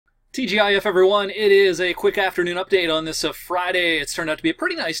TGIF, everyone. It is a quick afternoon update on this Friday. It's turned out to be a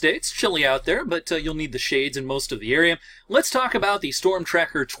pretty nice day. It's chilly out there, but you'll need the shades in most of the area. Let's talk about the Storm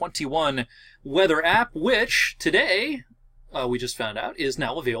Tracker 21 weather app, which today, we just found out, is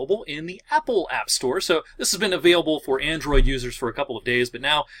now available in the Apple App Store. So this has been available for Android users for a couple of days, but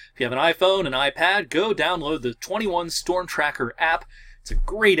now if you have an iPhone, an iPad, go download the 21 Storm Tracker app. It's a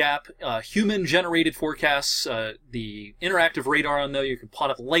great app, human-generated forecasts, the interactive radar on there. You can plot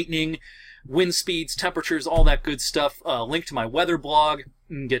up lightning, wind speeds, temperatures, all that good stuff. Link to my weather blog.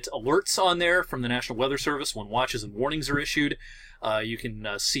 You can get alerts on there from the National Weather Service when watches and warnings are issued. You can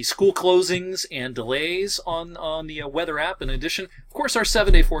see school closings and delays on the weather app. In addition, of course, our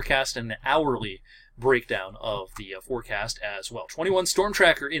 7-day forecast and the hourly breakdown of the forecast as well. 21 Storm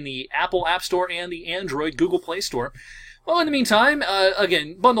Tracker in the Apple App Store and the Android Google Play Store. Well, in the meantime,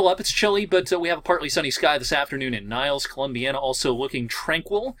 again, bundle up. It's chilly, but we have a partly sunny sky this afternoon in Niles, Columbiana, also looking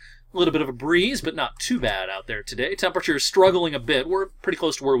tranquil. A little bit of a breeze, but not too bad out there today. Temperature is struggling a bit. We're pretty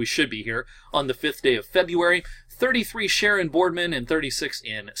close to where we should be here on the 5th day of February. 33 Sharon, Boardman, and 36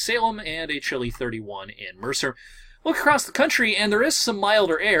 in Salem, and a chilly 31 in Mercer. Look across the country, and there is some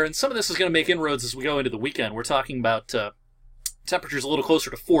milder air, and some of this is going to make inroads as we go into the weekend. We're talking about temperatures a little closer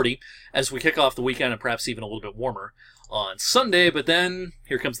to 40 as we kick off the weekend, and perhaps even a little bit warmer on Sunday, but then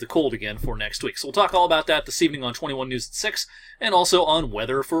here comes the cold again for next week. So we'll talk all about that this evening on 21 News at 6, and also on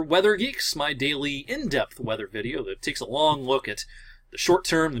Weather for Weather Geeks, my daily in-depth weather video that takes a long look at the short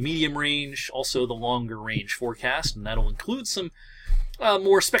term, the medium range, also the longer range forecast, and that'll include some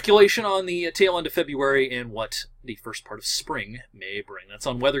more speculation on the tail end of February and what the first part of spring may bring. That's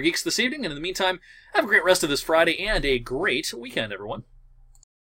on Weather Geeks this evening, and in the meantime, have a great rest of this Friday and a great weekend, everyone.